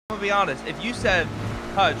gonna be honest. If you said,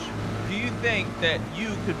 Hutch, do you think that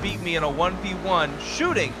you could beat me in a 1v1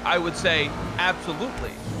 shooting? I would say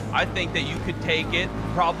absolutely. I think that you could take it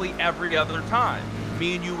probably every other time.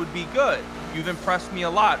 Me and you would be good. You've impressed me a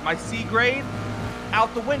lot. My C grade,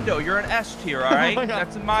 out the window. You're an S tier, all right?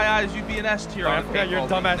 That's in my eyes. You'd be an S tier. I forgot your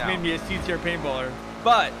dumbass made me a C tier paintballer.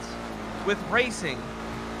 But with racing,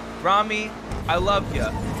 Ramee, I love you,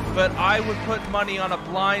 but I would put money on a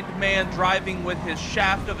blind man driving with his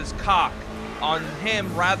shaft of his cock on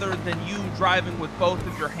him rather than you driving with both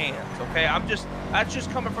of your hands, okay? That's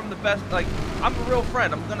just coming from the best. Like, I'm a real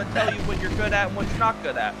friend. I'm gonna tell you what you're good at and what you're not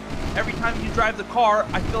good at. Every time you drive the car,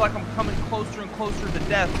 I feel like I'm coming closer and closer to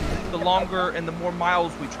death the longer and the more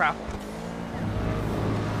miles we travel.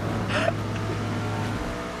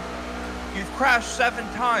 You've crashed 7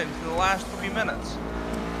 times in the last 3 minutes.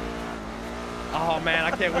 Oh man,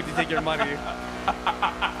 I can't wait to take your money.